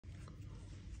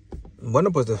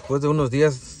Bueno, pues después de unos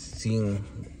días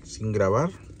sin grabar,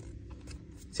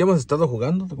 sí hemos estado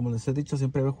jugando, como les he dicho,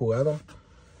 siempre he jugado,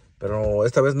 pero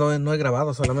esta vez no he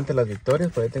grabado solamente las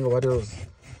victorias. Por ahí tengo varios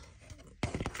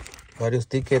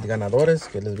tickets ganadores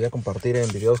que les voy a compartir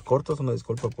en videos cortos. Una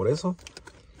disculpa por eso.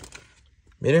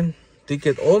 Miren,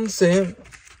 ticket 11.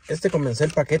 Comencé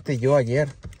el paquete yo ayer.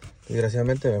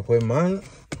 Desgraciadamente me fue mal.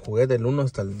 Jugué del 1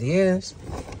 hasta el 10.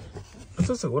 No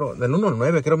estoy seguro. Del 1 al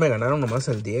 9 creo me ganaron nomás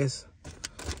el 10.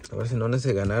 A ver si no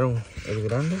se ganaron el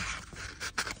grande.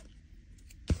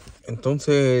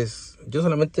 Entonces yo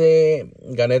solamente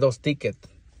gané 2 tickets.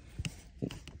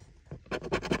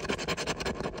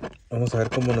 Vamos a ver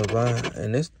cómo nos va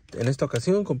en esta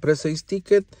ocasión. Compré 6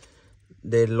 tickets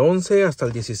del 11 hasta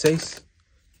el 16.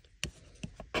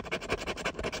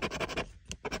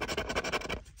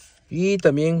 Y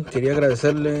también quería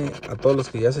agradecerle a todos los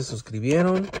que ya se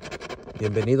suscribieron.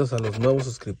 Bienvenidos a los nuevos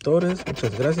suscriptores.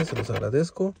 Muchas gracias, se los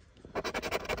agradezco.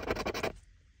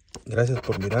 Gracias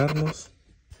por mirarnos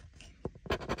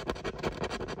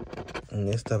en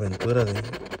esta aventura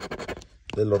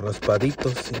de los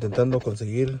raspaditos, intentando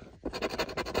conseguir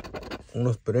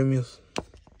unos premios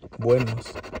buenos.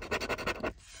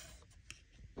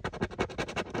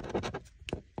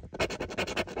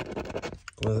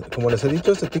 Como les he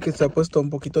dicho, este ticket se ha puesto un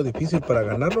poquito difícil para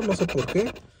ganarlo, no sé por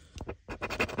qué.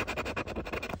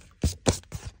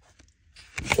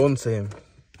 11.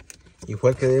 Y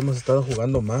fue el que hemos estado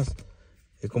jugando más.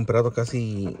 He comprado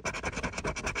casi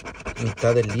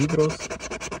mitad de libros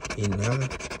y nada.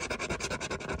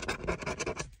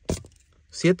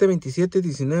 7, 27,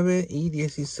 19 y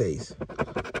 16.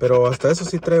 Pero hasta eso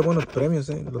sí trae buenos premios,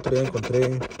 ¿eh? El otro día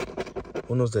encontré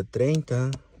unos de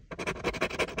 30,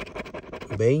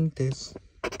 20.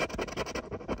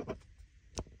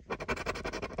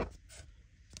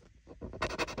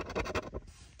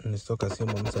 En esta ocasión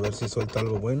vamos a ver si suelta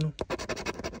algo bueno.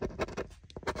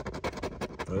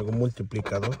 Algo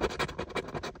multiplicador.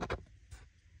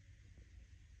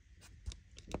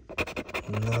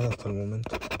 Nada hasta el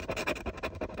momento.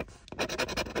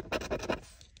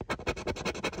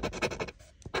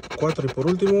 Y por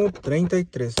último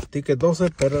 33. Ticket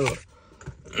 12, perdedor.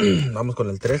 Vamos con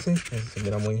el 13. Ese se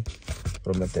mira muy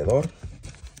prometedor.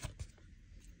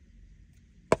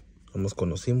 Vamos con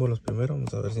los símbolos primero.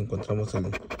 Vamos a ver si encontramos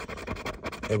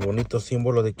el bonito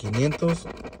símbolo de 500.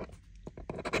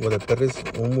 O de perres,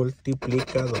 un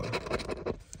multiplicador.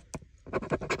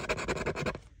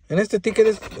 En este ticket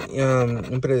es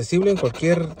impredecible. En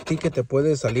cualquier ticket te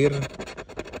puede salir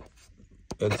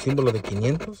el símbolo de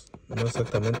 500. No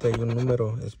exactamente hay un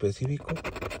número específico.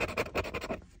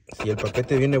 Si el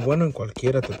paquete viene bueno, en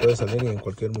cualquiera te puede salir y en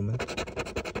cualquier momento.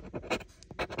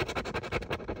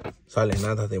 Sale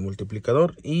nada de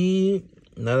multiplicador y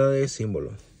nada de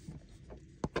símbolo.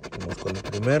 Vamos con el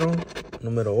primero,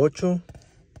 número 8.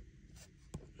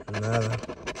 Nada.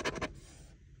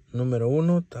 Número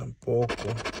 1 tampoco.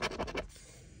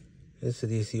 Ese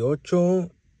 18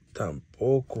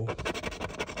 tampoco.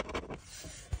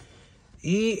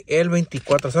 Y el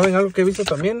 24. ¿Saben algo que he visto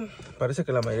también? Parece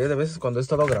que la mayoría de veces cuando he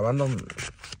estado grabando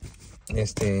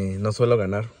no suelo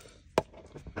ganar.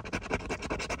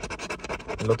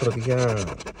 El otro día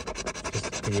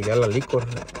que llegué a la licor,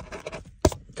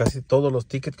 casi todos los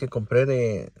tickets que compré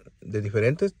de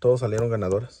diferentes, todos salieron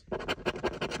ganadores.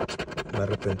 Me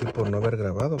arrepentí por no haber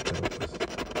grabado, pero pues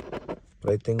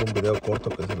por ahí tengo un video corto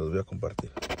que se los voy a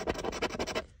compartir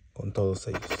con todos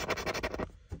ellos.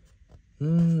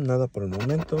 Nada por el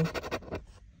momento.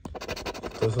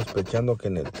 Estoy sospechando que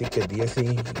en el ticket 10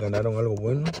 sí ganaron algo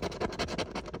bueno.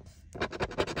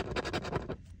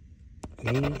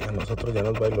 Y a nosotros ya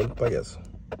nos bailó el payaso.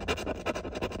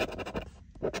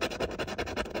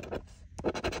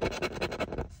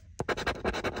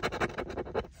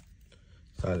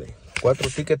 Sale 4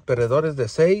 tickets perdedores de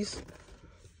 6.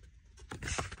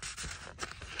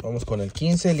 Vamos con el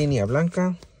 15, línea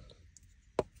blanca.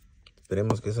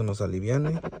 Esperemos que eso nos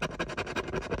aliviane.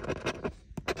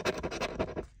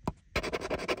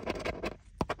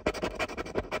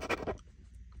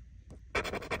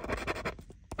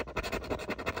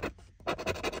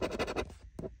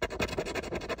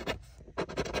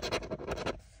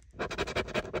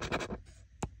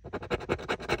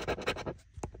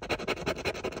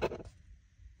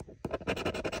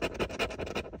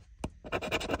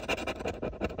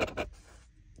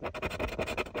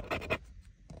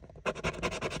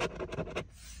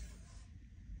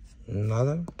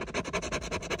 Nada.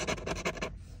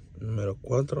 Número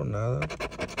 4, nada.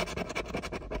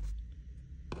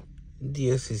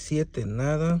 17,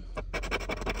 nada.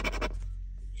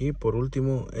 Y por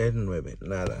último el 9,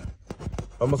 nada.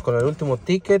 Vamos con el último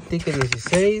ticket, ticket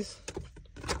 16.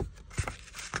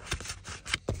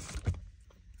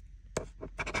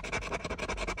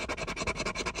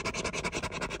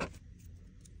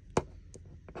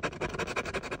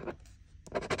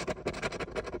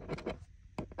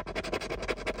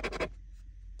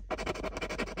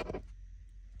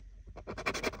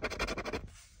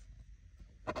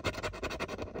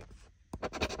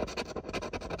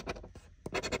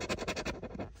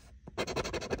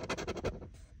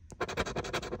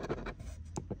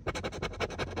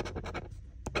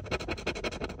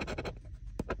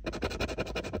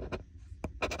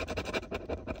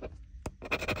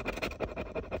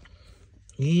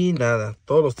 Y nada,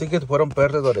 todos los tickets fueron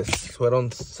perdedores.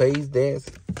 Fueron 6 de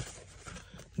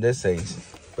 6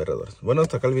 perdedores. Bueno,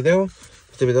 hasta acá el video.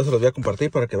 Este video se los voy a compartir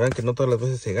para que vean que no todas las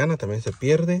veces se gana, también se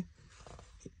pierde.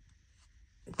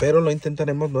 Pero lo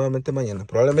intentaremos nuevamente mañana.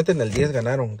 Probablemente en el 10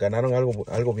 ganaron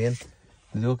algo bien.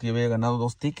 Les digo que yo había ganado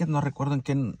 2 tickets, no recuerdo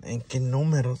en qué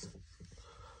números.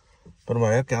 Pero me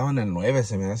había quedado en el 9,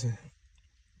 se me hace.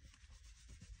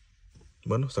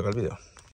 Bueno, hasta acá el video.